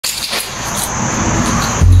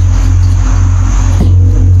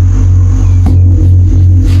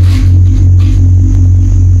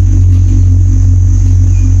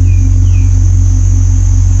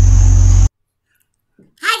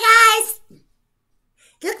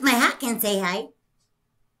Look, my hat can say hi.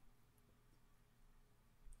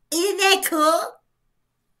 Isn't that cool?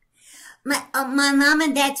 My mom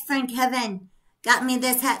and dad's friend Kevin got me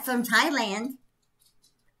this hat from Thailand.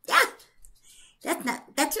 Yeah,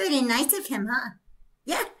 that's really nice of him, huh?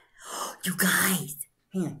 Yeah. You guys,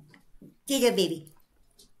 hang on. Take it, baby.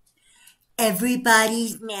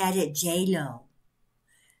 Everybody's mad at J-Lo.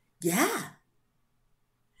 Yeah.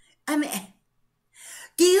 I mean,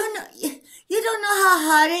 do you know, you don't know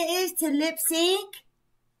how hard it is to lip sync?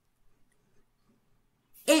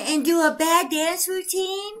 And do a bad dance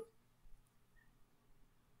routine?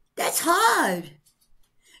 That's hard.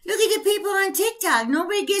 Look at the people on TikTok.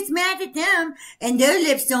 Nobody gets mad at them, and their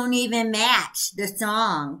lips don't even match the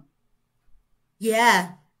song.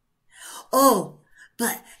 Yeah. Oh,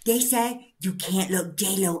 but they said you can't look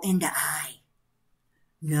J-Lo in the eye.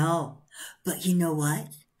 No, but you know what?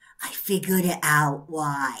 I figured it out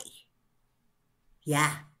why.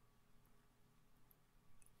 Yeah.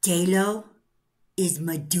 J-Lo is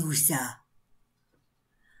Medusa.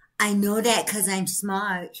 I know that because I'm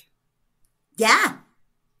smart. Yeah.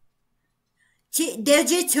 They'll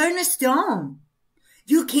just turn to stone.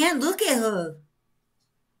 You can't look at her.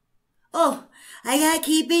 Oh, I gotta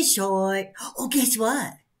keep it short. Oh, guess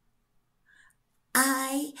what?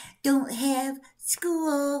 I don't have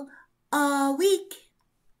school all week.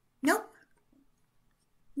 Nope.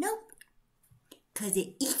 'Cause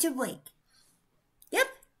it's Easter week. Yep.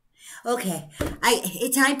 Okay.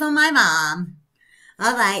 It's time for my mom.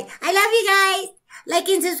 All right. I love you guys. Like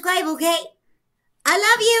and subscribe, okay? I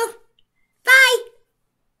love you. Bye.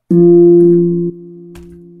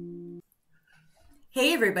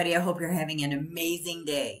 Hey everybody, I hope you're having an amazing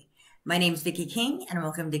day. My name's Vicki King and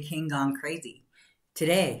welcome to King Gone Crazy.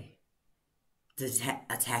 Today, the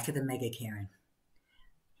attack of the Mega Karen.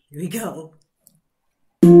 Here we go.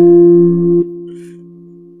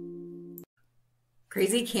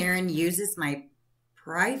 Crazy Karen uses my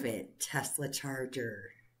private Tesla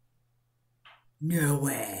charger. No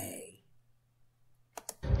way.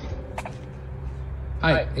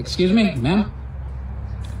 Hi, excuse me, ma'am?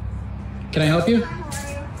 Can I help you? Oh,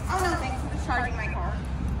 no, thanks. I'm just charging my car.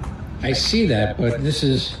 I see that, but this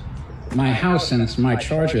is my house and it's my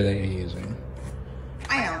charger that you're using.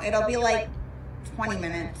 I know. It'll be like 20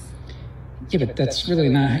 minutes. Yeah, but that's really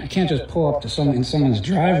not... You can't just pull up to someone's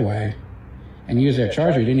driveway and use their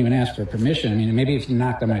charger. You didn't even ask for permission. I mean, maybe if you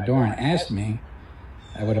knocked on my door and asked me,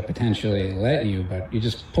 I would have potentially let you, but you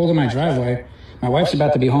just pulled in my driveway. My wife's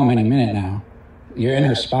about to be home any minute now. You're in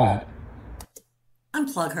her spot.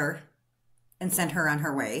 Unplug her and send her on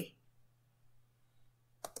her way.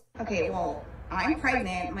 Okay, well, I'm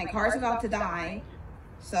pregnant. My car's about to die.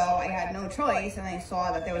 So I had no choice, and I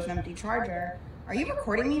saw that there was an empty charger. Are you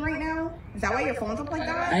recording me right now? Is that why your phone's up like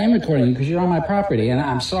that? I am recording you because you're on my property, and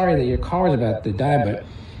I'm sorry that your car is about to die, but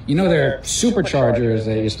you know there are superchargers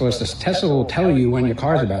that you're supposed to... Tesla will tell you when your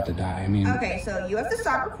car's about to die. I mean... Okay, so you have to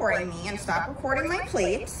stop recording me and stop recording my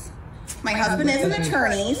plates. My husband is an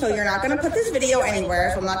attorney, so you're not going to put this video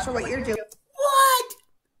anywhere, so I'm not sure what you're doing. What?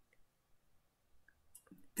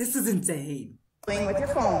 This is insane. With your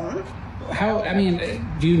phone. How, I mean,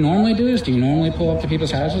 do you normally do this? Do you normally pull up to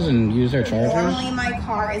people's houses and use their chargers? Normally my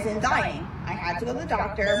car isn't dying. I had to go to the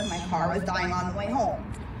doctor. My car was dying on the way home.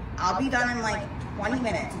 I'll be done in like 20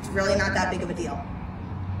 minutes. It's really not that big of a deal.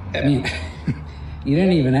 I mean, you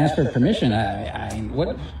didn't even ask for permission.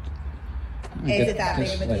 What? Is it that big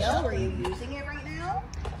of a deal? Were you using it right now?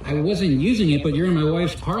 I wasn't using it, but you're in my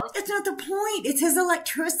wife's car. That's not the point. It's his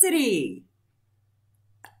electricity.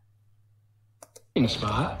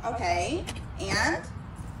 Spot. Okay. And?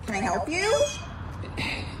 Can I help you?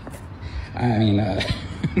 I mean,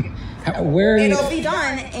 where... It'll be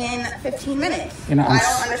done in 15 minutes. You know, I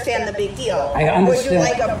don't understand the big deal. I understand. Would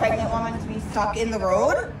you like a pregnant woman to be stuck in the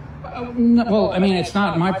road? No, well, I mean, it's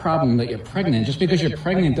not my problem that you're pregnant. Just because you're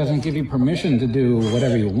pregnant doesn't give you permission to do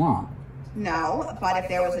whatever you want. No, but if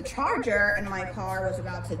there was a charger and my car was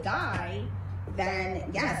about to die,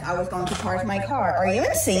 then yes, I was going to charge my car. Are you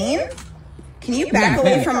insane? Can you back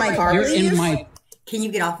away from my car, please? You're in my... Can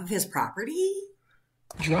you get off of his property?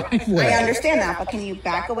 Driveway. I understand that, but can you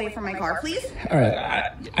back away from my car, please? All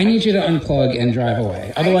right, I need you to unplug and drive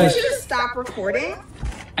away. Otherwise... I need you to stop recording.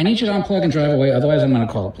 I need you to unplug and drive away, otherwise I'm going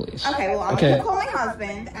to call the police. Okay, well, I'm going to call my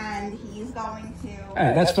husband, and he's going to... All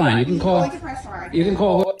right, that's fine. You can call... He's going to press charge. You can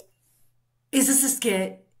call... Is this a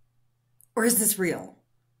skit? Or is this real?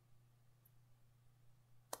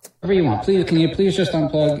 Whatever you want. Please, can you please just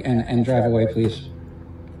unplug and drive away, please?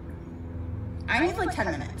 I need like 10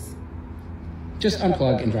 minutes. Just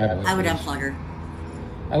unplug and drive away. I would please. unplug her.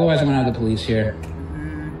 Otherwise, I'm going to have the police here.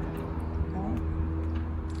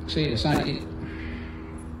 See, it's not. It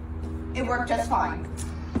worked just fine.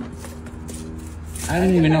 I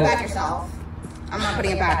didn't even know. Put it back yourself. I'm not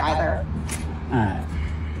putting it back either. All right.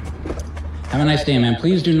 Have a nice day, man.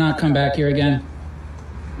 Please do not come back here again.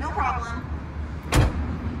 No problem.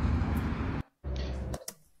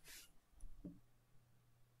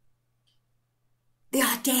 The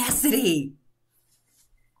audacity.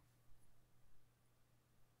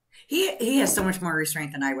 He has so much more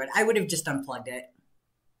restraint than I would. I would have just unplugged it.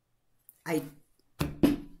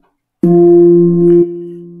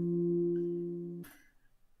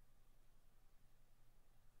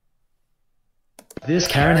 This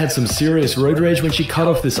Karen had some serious road rage when she cut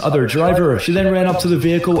off this other driver. She then ran up to the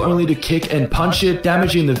vehicle only to kick and punch it,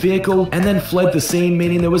 damaging the vehicle, and then fled the scene,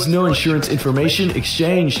 meaning there was no insurance information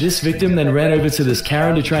exchanged. This victim then ran over to this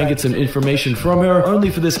Karen to try and get some information from her,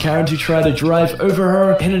 only for this Karen to try to drive over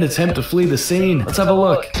her in an attempt to flee the scene. Let's have a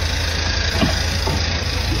look.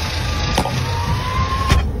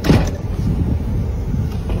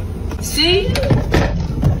 See?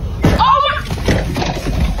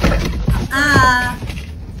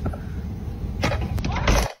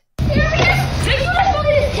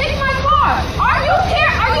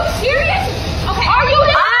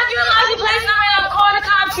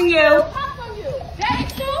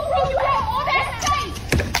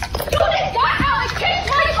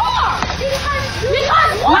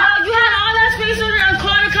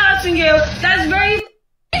 That's very.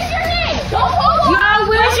 Where's your name? Don't hold on. No,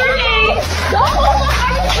 where's your name? Don't hold on.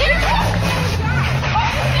 Are you serious? Are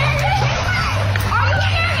you serious? Are you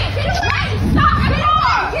serious? Get away. Stop the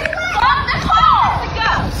car. Get away. Stop the car. Go.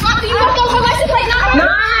 Stop. You have to hold license plate number. No,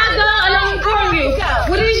 and I'm calling you.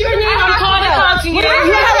 What is your name? I'm calling the cops on you. You have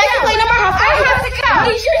a license plate number? I have to go.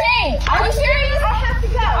 What is your name? Are you serious? I have to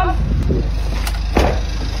go.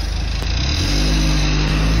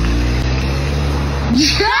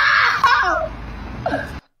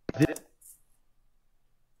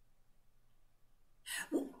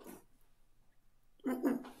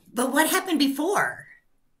 But what happened before?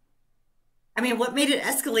 I mean, what made it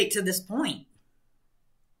escalate to this point?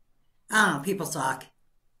 I don't know. People suck.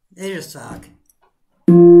 They just suck.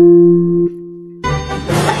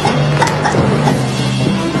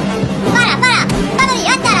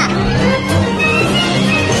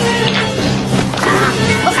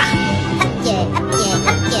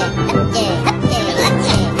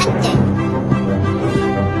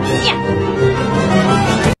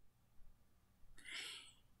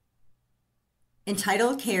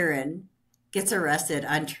 Entitled Karen gets arrested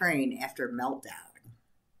on train after meltdown.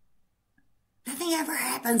 Nothing ever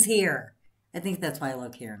happens here. I think that's why I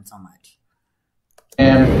love Karen so much.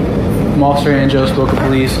 And Officer Angelo spoke to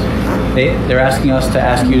police. They're asking us to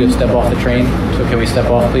ask you to step off the train. So can we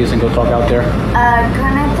step off, please, and go talk out there?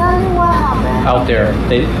 Can I tell you what happened? Out there.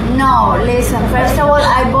 No, listen. First of all,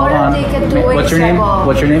 I bought a ticket 2 weeks What's your name? ago.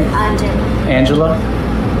 What's your name? Angela. Angela?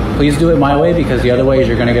 Please do it my way, because the other way is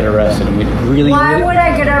you're going to get arrested. And we Why would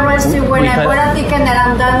I get arrested when I bought a ticket that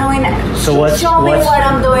I'm done doing? So show me what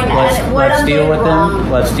I'm doing and what I'm doing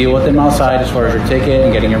wrong. Let's deal with them outside as far as your ticket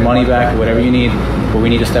and getting your money back, whatever you need. But we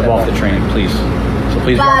need to step off the train, please. So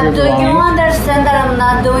please. But do you understand that I'm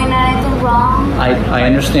not doing anything wrong? I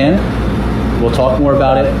understand. We'll talk more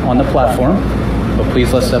about it on the platform. But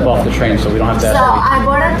please, let's step off the train so we don't have to. So I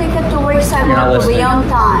bought a ticket 2 weeks ago to be on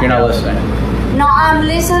time. You're not listening. No, I'm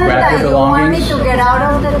listening. That you want me to get out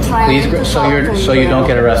of the train. Please, so you don't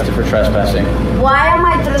get arrested for trespassing. Why am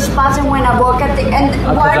I trespassing when I walk at the end?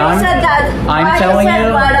 Why is it that? I'm telling you,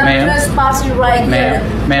 I'm trespassing right here.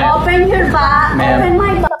 Open your bag. Open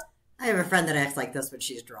my bag. I have a friend that acts like this when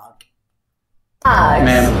she's drunk.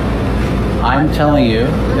 Ma'am, I'm telling you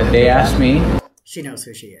that they asked me. She knows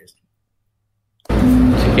who she is.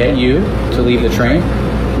 To get you to leave the train.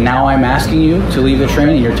 Now I'm asking you to leave the train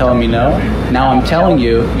and you're telling me no. Now I'm telling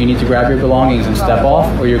you you need to grab your belongings and step off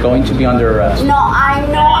or you're going to be under arrest. No, I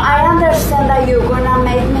know. I understand that you're going to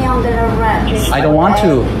make me under arrest. I don't want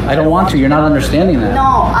to. I don't want to. You're not understanding that.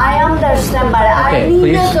 No, I understand, but I need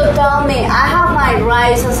you to tell me. I have my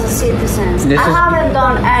rights as a citizen. I haven't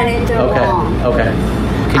done anything wrong. Okay.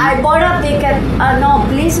 I bought a ticket. No,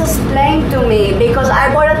 please explain to me because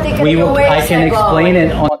I bought a ticket 2 weeks ago. I can explain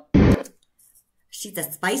it on. She's a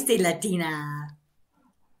spicy Latina.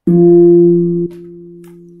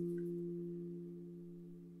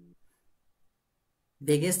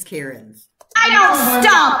 Biggest Karens. I don't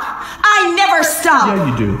stop. I never stop.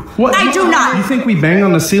 Yeah, you do. What? I do not. You think we bang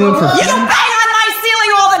on the ceiling for fun? You bang on my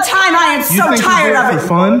ceiling all the time. I am so tired of it. For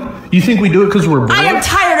fun? You think we do it because we're bored? I am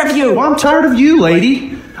tired of you. Well, I'm tired of you,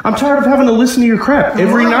 lady. I'm tired of having to listen to your crap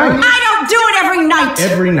every night. I don't do it every night.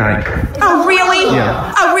 Every night. Oh, really?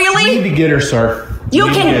 Yeah. Oh, You really? need to get her, sir. You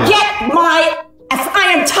need to can her. get my.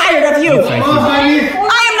 I am tired of you. Thank you. I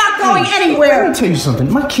am not going anywhere. Let me tell you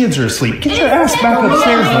something. My kids are asleep. Get your ass back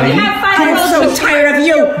upstairs, lady. I'm so tired of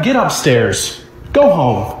you. Get upstairs. Go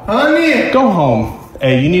home. Honey! Go home.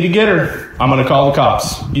 Hey, you need to get her. I'm gonna call the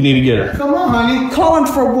cops. You need to get her. Come on, honey. Calling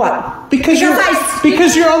for what? Because you're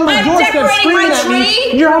on my I'm doorstep decorating screaming my at me.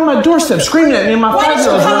 tree. You're on my doorstep screaming at me, and my Why didn't you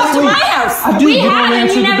 5-year-old's come up to asleep. my house? I do. You don't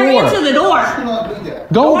answer the door. the door. Don't do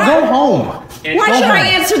that. Go home. Why should I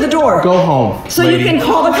answer the door? Go home. So lady. you can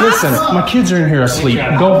call the cops? Listen, my kids are in here asleep.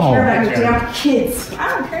 Go home. Your damn kids. I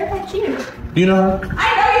don't care about you. Do you know her?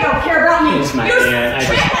 I know you don't care about me. It's my You aunt. I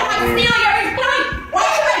just- trample on Celia every time. Why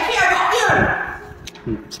should I care about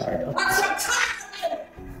you? Sorry. I'm so tired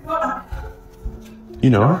of you. You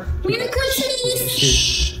know her? Merry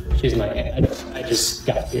Christmas. She's my aunt. I just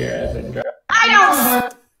got here. I've been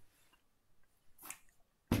driving.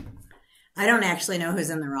 I don't actually know who's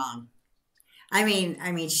in the wrong. I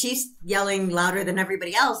mean, she's yelling louder than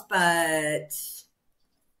everybody else, but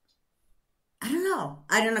I don't know.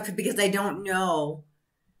 I don't know because I don't know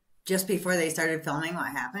just before they started filming what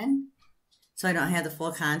happened. So I don't have the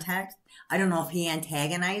full context. I don't know if he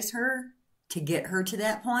antagonized her to get her to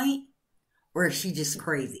that point or if she just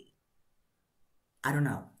crazy. I don't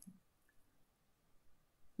know.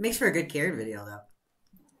 Makes for a good Karen video though.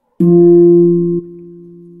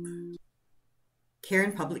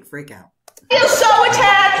 Karen public freakout. I'm so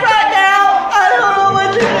attacked right now. I don't know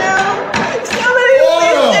what to do. Somebody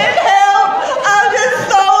please send help. I'm just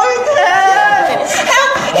so attacked.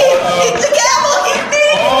 Help! He's the devil. He's me.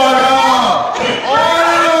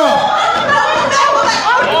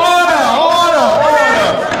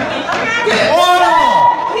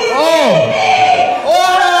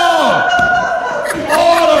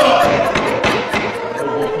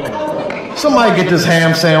 Somebody get this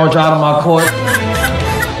ham sandwich out of my court.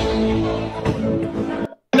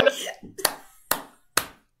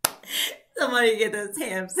 Somebody get this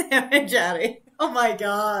ham sandwich out of here. Oh my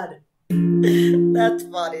god. That's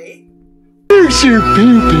funny. Here's your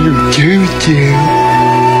boo-boo doo-doo.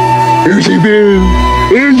 Here's your boo.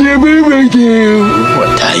 Here's your boo-boo-doo.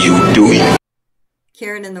 What are you doing?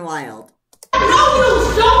 Karen in the wild. No, you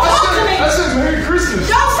don't talk to me. That says Merry Christmas.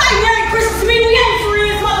 Don't say Merry Christmas to me. We ain't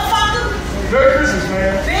friends, motherfucker. Merry Christmas,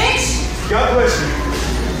 man. Bitch. God bless you.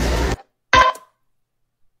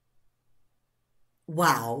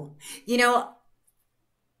 Wow. You know,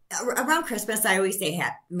 around Christmas, I always say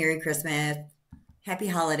Merry Christmas, Happy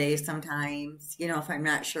Holidays sometimes, you know, if I'm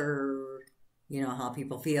not sure, you know, how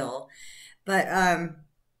people feel. But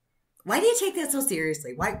why do you take that so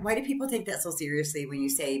seriously? Why do people take that so seriously when you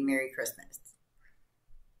say Merry Christmas?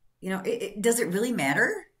 You know, does it really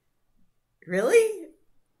matter? Really?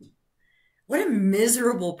 What a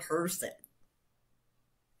miserable person.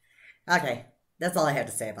 Okay, that's all I have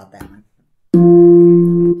to say about that one.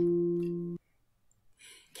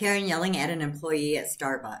 Karen yelling at an employee at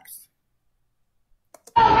Starbucks.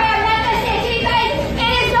 It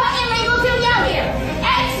is not illegal to yell here.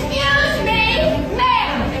 Excuse me,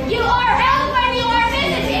 ma'am. You are held when you are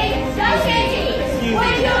visiting the city.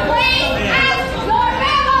 Would you please ask your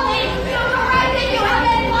family to correct it? You have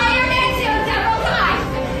been fired into several times.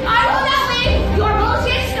 I will not leave your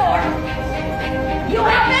bullshit store. You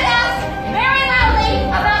have been asked very loudly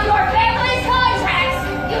about your family's contracts.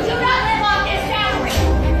 You do not live off this salary.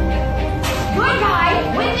 Good guy,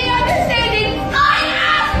 with the understanding, I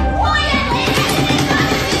ask quietly, and it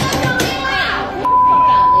doesn't mean something loud. Fuck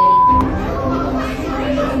that lady.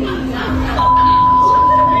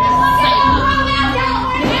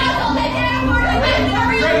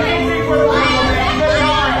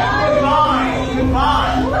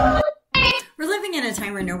 We're living in a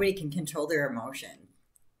time where nobody can control their emotion.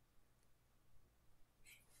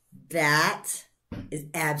 That is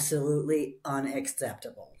absolutely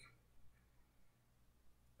unacceptable.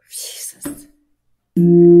 Jesus.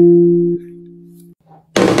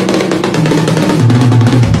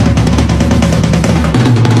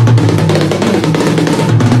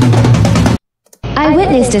 I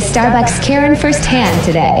witnessed a Starbucks Karen firsthand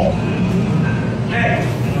today.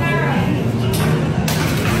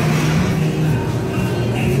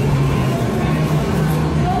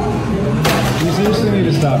 You seriously need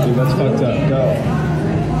to stop, dude. That's fucked up. Go.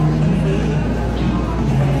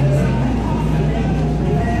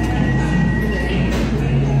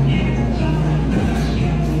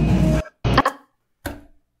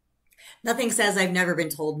 Nothing says I've never been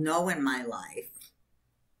told no in my life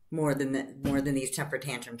more than these temper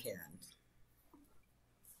tantrum Karens.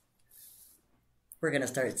 We're gonna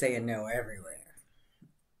start saying no everywhere.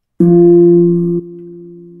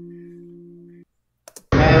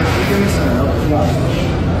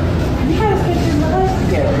 You guys get your lives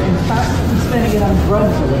together and stop spending it on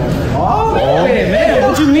drugs or whatever. Oh, wait a minute.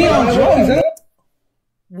 What you mean on drugs?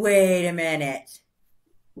 Wait a minute.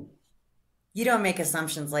 You don't make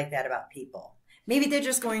assumptions like that about people. Maybe they're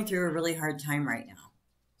just going through a really hard time right now.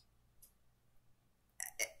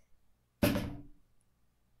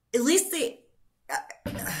 At least they...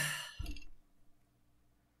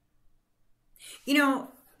 You know,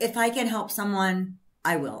 if I can help someone,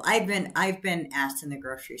 I will. I've been asked in the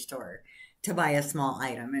grocery store to buy a small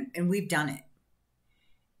item, and we've done it.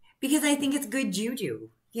 Because I think it's good juju,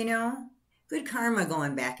 you know? Good karma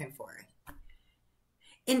going back and forth.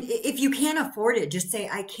 And if you can't afford it, just say,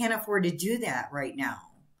 I can't afford to do that right now.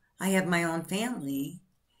 I have my own family,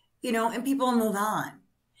 you know, and people move on.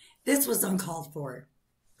 This was uncalled for.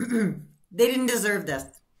 They didn't deserve this.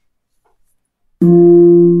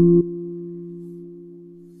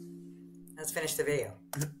 Let's finish the video.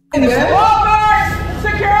 Walmart!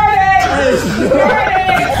 Security!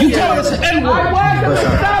 Security! You tell us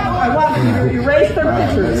I want you to erase their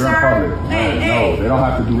pictures. No, they don't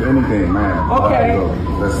have to do anything, man. Okay,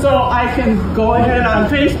 so I can go ahead on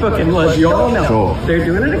Facebook and let you all know. Sure. They're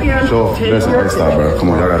doing it again. So, listen, stop, bro. Come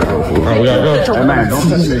on, y'all gotta go. We gotta go. Hey, man, don't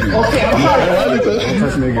touch me again. Okay, I'm sorry. Don't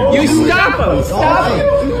touch me again. You stop them. Stop them.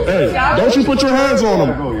 Hey, don't you put your hands on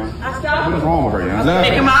them. I stop them. What's wrong with her, yeah?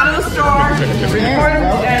 Take them out of the store.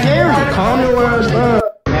 Calm your ass down.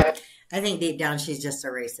 I think deep down she's just a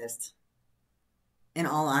racist. In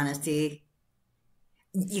all honesty,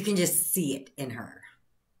 you can just see it in her.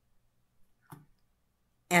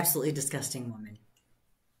 Absolutely disgusting woman.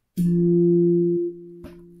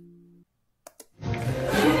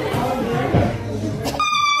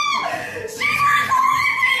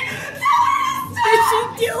 What is she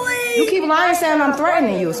doing? You keep lying saying I'm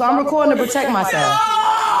threatening you, so I'm recording to protect myself.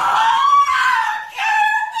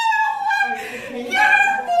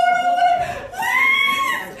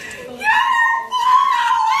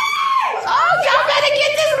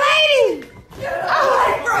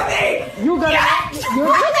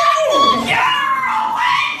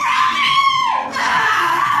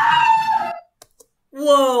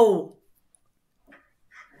 Whoa.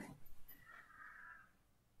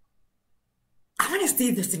 I want to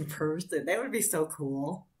see this in person. That would be so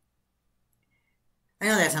cool. I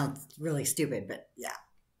know that sounds really stupid, but yeah.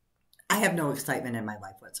 I have no excitement in my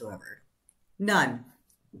life whatsoever. None.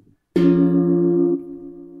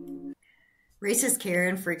 Racist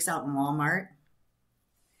Karen freaks out in Walmart.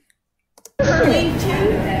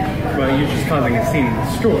 Well, you're just causing a scene in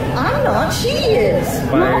the store. I'm not. She is. Did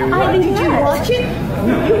you watch it?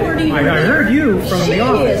 No. You weren't even. I heard you from the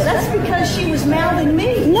office. She is. That's because she was mouthing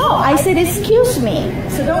me. No, I said, excuse me.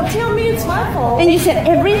 So don't tell me it's my fault. And you said,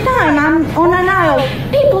 every time I'm on an aisle,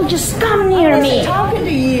 people just come near me. Talking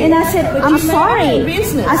to you. And I said, I'm sorry.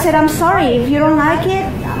 I said, I'm sorry. If you don't like it,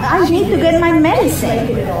 I need to get my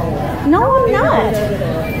medicine. No, I'm not.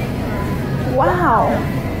 Wow.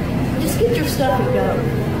 Just get your stuff and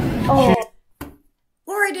go. Oh.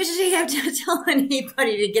 Or does she have to tell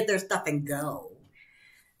anybody to get their stuff and go?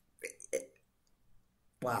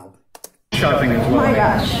 Wow. Shopping as well. Oh my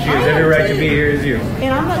gosh. She has every right to be here as you.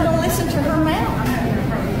 And I'm not going to listen to her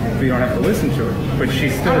mouth. You don't have to listen to her. But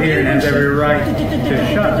she's still here and has every right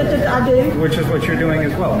to shop. I do. Which is what you're doing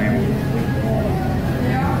as well, ma'am.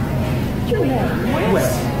 Well,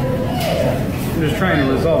 I'm just trying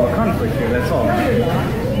to resolve a conflict here, that's all.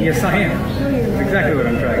 Yes, I am. That's exactly what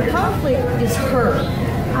I'm trying to do. The conflict is her.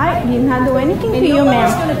 I did not do anything to you,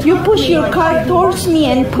 ma'am. You pushed your cart towards me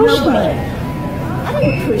and pushed me. I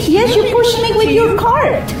didn't push you. Yes, you pushed me with your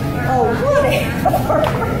cart. Oh, whatever.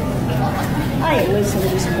 I ain't listening to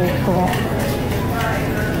this bull.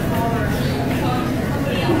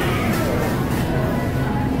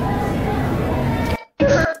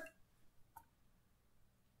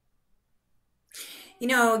 You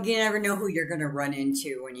know, you never know who you're going to run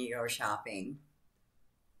into when you go shopping.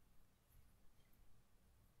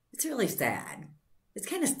 It's really sad. It's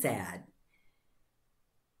kind of sad.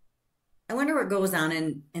 I wonder what goes on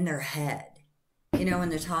in their head, you know, when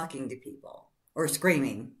they're talking to people or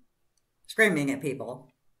screaming at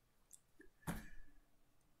people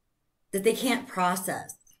that they can't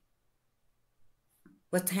process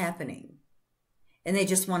what's happening and they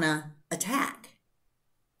just want to attack.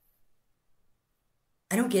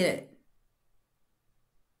 I don't get it.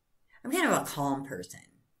 I'm kind of a calm person.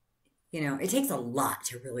 You know, it takes a lot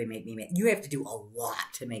to really make me mad. You have to do a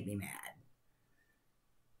lot to make me mad.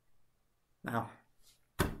 Wow.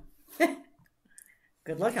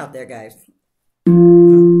 Good luck out there, guys.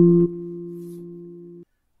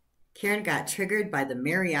 Karen got triggered by the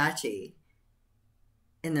mariachi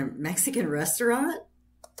in the Mexican restaurant?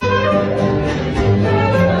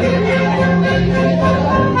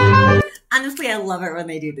 Honestly, I love it when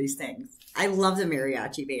they do these things. I love the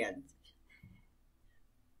mariachi band.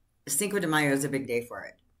 Cinco de Mayo is a big day for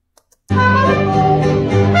it.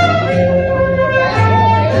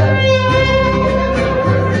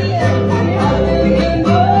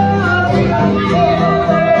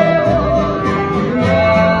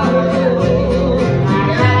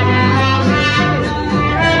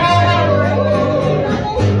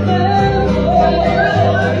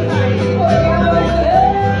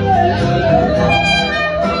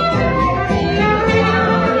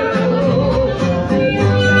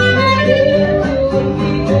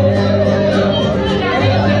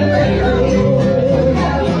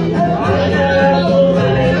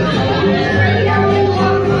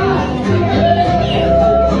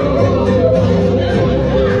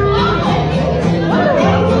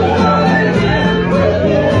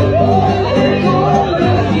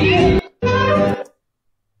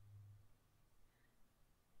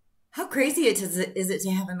 How crazy is it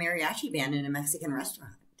to have a mariachi band in a Mexican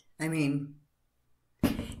restaurant? I mean,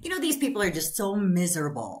 you know, these people are just so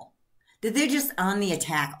miserable that they're just on the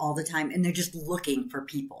attack all the time and they're just looking for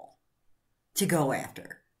people to go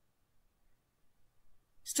after.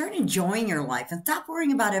 Start enjoying your life and stop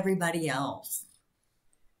worrying about everybody else.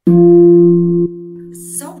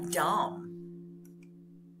 It's so dumb.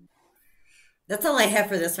 That's all I have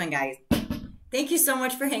for this one, guys. Thank you so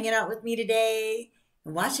much for hanging out with me today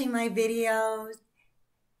and watching my videos.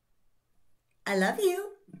 I love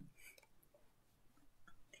you.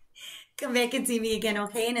 Come back and see me again,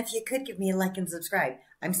 okay? And if you could, give me a like and subscribe.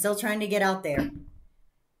 I'm still trying to get out there.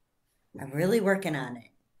 I'm really working on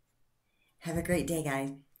it. Have a great day,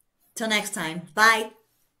 guys. Till next time. Bye.